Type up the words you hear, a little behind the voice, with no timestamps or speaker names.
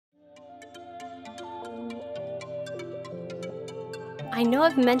I know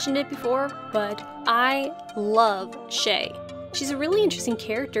I've mentioned it before, but I love Shay. She's a really interesting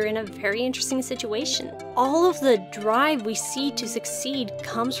character in a very interesting situation. All of the drive we see to succeed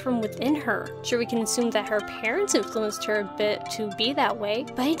comes from within her. Sure, we can assume that her parents influenced her a bit to be that way,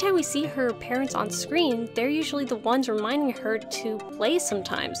 but anytime we see her parents on screen, they're usually the ones reminding her to play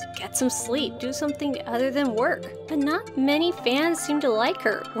sometimes, get some sleep, do something other than work. But not many fans seem to like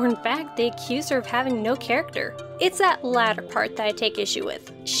her, or in fact, they accuse her of having no character. It's that latter part that I take issue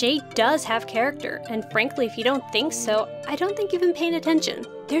with. Shay does have character, and frankly, if you don't think so, I don't think you've been paying attention.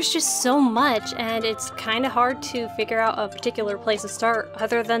 There's just so much, and it's kinda hard to figure out a particular place to start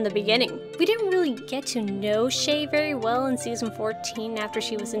other than the beginning. We didn't really get to know Shay very well in season 14 after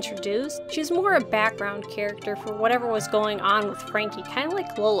she was introduced. She was more a background character for whatever was going on with Frankie, kinda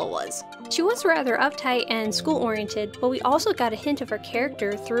like Lola was. She was rather uptight and school-oriented, but we also got a hint of her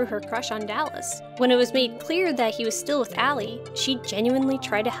character through her crush on Dallas. When it was made clear that he was still with Allie, she genuinely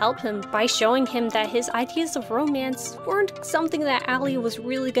tried to help him by showing him that his ideas of romance weren't something that Allie was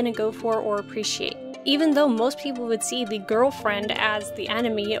really gonna go for or appreciate. Even though most people would see the girlfriend as the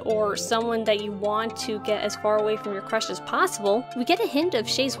enemy or someone that you want to get as far away from your crush as possible, we get a hint of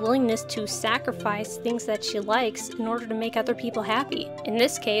Shay's willingness to sacrifice things that she likes in order to make other people happy. In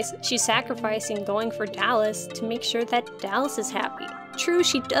this case, she's sacrificing going for Dallas to make sure that Dallas is happy. True,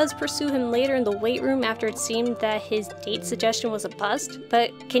 she does pursue him later in the weight room after it seemed that his date suggestion was a bust,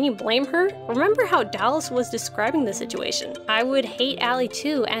 but can you blame her? Remember how Dallas was describing the situation. I would hate Allie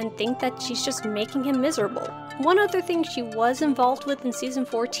too and think that she's just making him miserable. One other thing she was involved with in season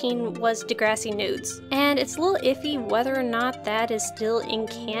 14 was Degrassi nudes, and it's a little iffy whether or not that is still in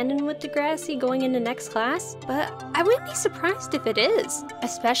canon with Degrassi going into next class, but I wouldn't be surprised if it is,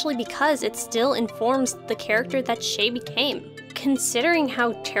 especially because it still informs the character that Shay became. Considering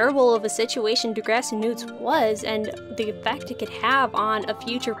how terrible of a situation Degrassi nudes was and the effect it could have on a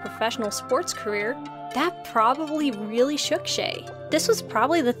future professional sports career, that probably really shook Shay. This was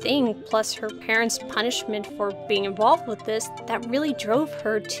probably the thing, plus her parents' punishment for being involved with this, that really drove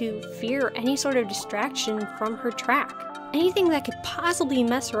her to fear any sort of distraction from her track. Anything that could possibly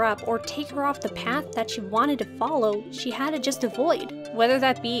mess her up or take her off the path that she wanted to follow, she had to just avoid. Whether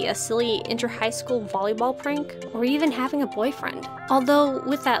that be a silly inter-high school volleyball prank, or even having a boyfriend. Although,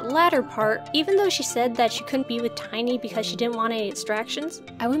 with that latter part, even though she said that she couldn't be with Tiny because she didn't want any distractions,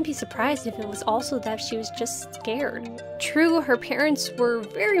 I wouldn't be surprised if it was also that she was just scared. True, her parents were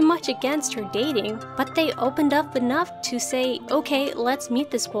very much against her dating, but they opened up enough to say, okay, let's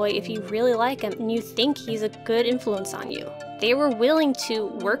meet this boy if you really like him and you think he's a good influence on you. They were willing to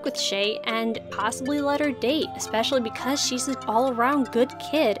work with Shay and possibly let her date, especially because she's an all-around good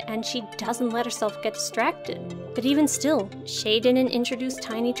kid and she doesn't let herself get distracted. But even still, Shay didn't introduce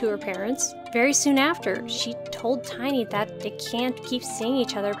Tiny to her parents. Very soon after, she told Tiny that they can't keep seeing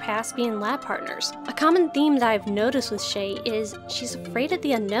each other past being lab partners. A common theme that I've noticed with Shay is she's afraid of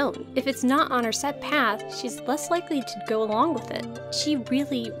the unknown. If it's not on her set path, she's less likely to go along with it. She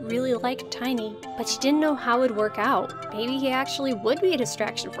really liked Tiny, but she didn't know how it would work out. Maybe he actually would be a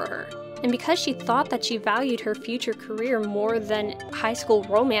distraction for her. And because she thought that she valued her future career more than high school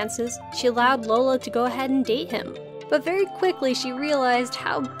romances, she allowed Lola to go ahead and date him. But very quickly she realized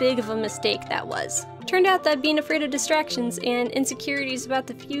how big of a mistake that was. Turned out that being afraid of distractions and insecurities about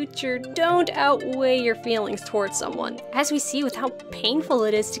the future don't outweigh your feelings towards someone, as we see with how painful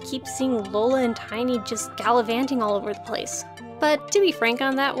it is to keep seeing Lola and Tiny just gallivanting all over the place. But to be frank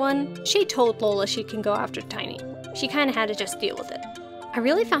on that one, Shay told Lola she can go after Tiny. She kinda had to just deal with it. I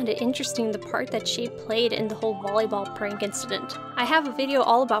really found it interesting the part that Shay played in the whole volleyball prank incident. I have a video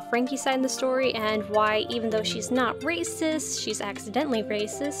all about Frankie's side in the story and why, even though she's not racist, she's accidentally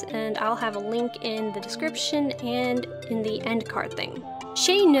racist, and I'll have a link in the description and in the end card thing.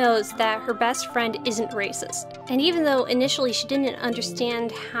 Shay knows that her best friend isn't racist, and even though initially she didn't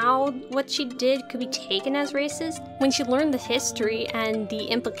understand how what she did could be taken as racist, when she learned the history and the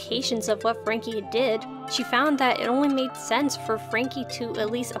implications of what Frankie did, she found that it only made sense for Frankie to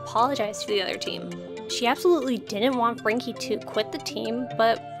at least apologize to the other team. She absolutely didn't want Frankie to quit the team,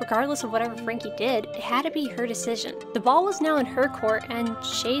 but regardless of whatever Frankie did, it had to be her decision. The ball was now in her court, and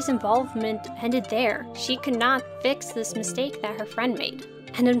Shay's involvement ended there. She could not fix this mistake that her friend made.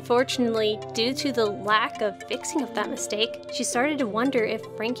 And unfortunately, due to the lack of fixing of that mistake, she started to wonder if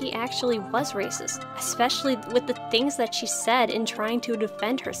Frankie actually was racist, especially with the things that she said in trying to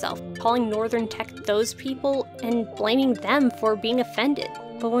defend herself, calling Northern Tech those people and blaming them for being offended.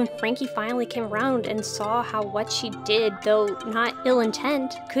 But when Frankie finally came around and saw how what she did, though not ill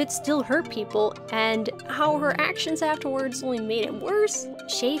intent, could still hurt people, and how her actions afterwards only made it worse,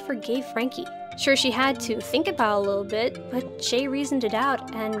 Shay forgave Frankie. Sure, she had to think about it a little bit, but Shay reasoned it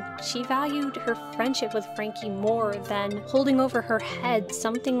out, and she valued her friendship with Frankie more than holding over her head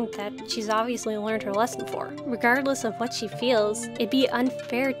something that she's obviously learned her lesson for. Regardless of what she feels, it'd be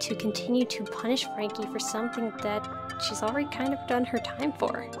unfair to continue to punish Frankie for something that she's already kind of done her time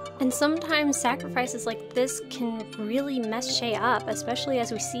for. And sometimes sacrifices like this can really mess Shay up, especially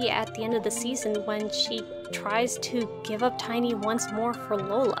as we see at the end of the season when she tries to give up Tiny once more for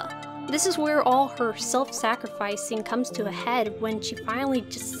Lola. This is where all her self-sacrificing comes to a head when she finally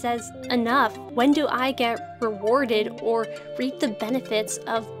just says, enough, when do I get rewarded or reap the benefits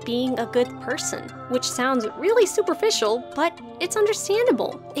of being a good person? Which sounds really superficial, but it's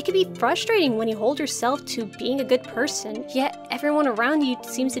understandable. It can be frustrating when you hold yourself to being a good person, yet everyone around you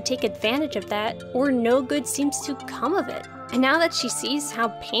seems to take advantage of that, or no good seems to come of it. And now that she sees how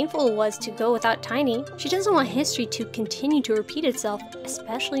painful it was to go without Tiny, she doesn't want history to continue to repeat itself,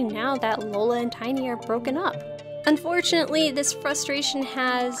 especially now that Lola and Tiny are broken up. Unfortunately, this frustration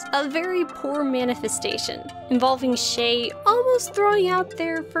has a very poor manifestation, involving Shay almost throwing out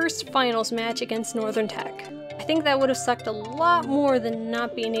their first finals match against Northern Tech. I think that would have sucked a lot more than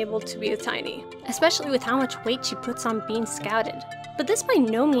not being able to be with Tiny, especially with how much weight she puts on being scouted. But this by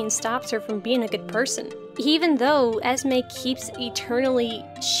no means stops her from being a good person. Even though Esme keeps eternally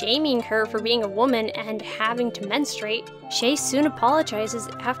shaming her for being a woman and having to menstruate, Shay soon apologizes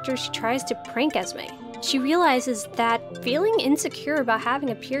after she tries to prank Esme. She realizes that feeling insecure about having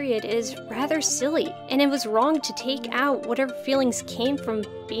a period is rather silly, and it was wrong to take out whatever feelings came from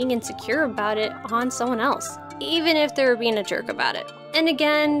being insecure about it on someone else, even if they were being a jerk about it. And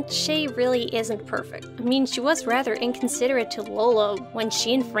again, Shay really isn't perfect. I mean, she was rather inconsiderate to Lola when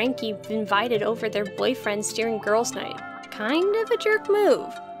she and Frankie invited over their boyfriends during girls' night. Kind of a jerk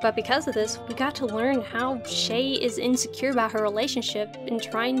move. But because of this, we got to learn how Shay is insecure about her relationship and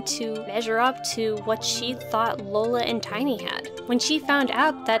trying to measure up to what she thought Lola and Tiny had. When she found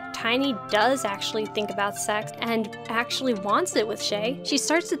out that Tiny does actually think about sex and actually wants it with Shay, she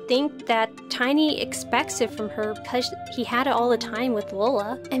starts to think that Tiny expects it from her because he had it all the time with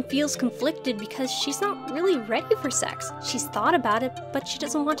Lola, and feels conflicted because she's not really ready for sex. She's thought about it, but she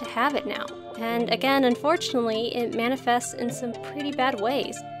doesn't want to have it now. And again, unfortunately, it manifests in some pretty bad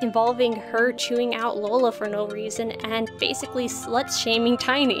ways, involving her chewing out Lola for no reason and basically slut-shaming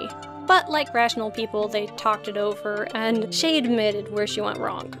Tiny. But like rational people, they talked it over, and Shay admitted where she went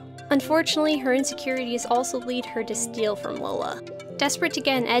wrong. Unfortunately, her insecurities also lead her to steal from Lola. Desperate to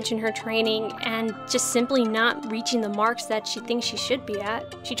get an edge in her training and just simply not reaching the marks that she thinks she should be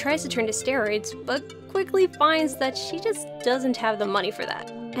at, she tries to turn to steroids, but quickly finds that she just doesn't have the money for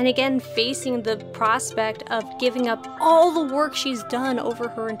that. And again, facing the prospect of giving up all the work she's done over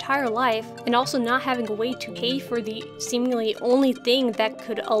her entire life, and also not having a way to pay for the seemingly only thing that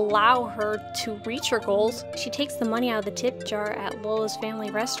could allow her to reach her goals, she takes the money out of the tip jar at Lola's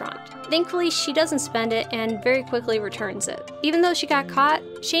family restaurant. Thankfully, she doesn't spend it and very quickly returns it. Even though she got caught,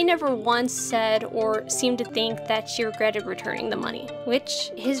 Shay never once said or seemed to think that she regretted returning the money,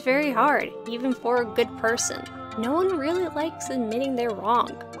 which is very hard, even for a good person. No one really likes admitting they're wrong,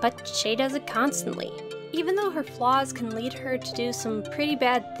 but Shay does it constantly. Even though her flaws can lead her to do some pretty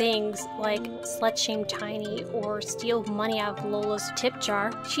bad things like slut-shame Tiny or steal money out of Lola's tip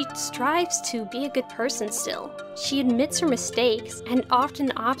jar, she strives to be a good person still. She admits her mistakes and often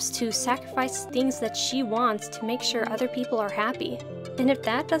opts to sacrifice things that she wants to make sure other people are happy. And if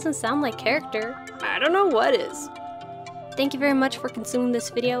that doesn't sound like character, I don't know what is. Thank you very much for consuming this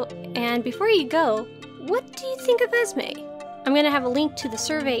video, and before you go, what do you think of Esme? I'm going to have a link to the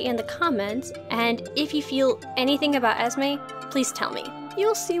survey in the comments, and if you feel anything about Esme, please tell me.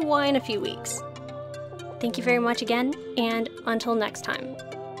 You'll see why in a few weeks. Thank you very much again, and until next time.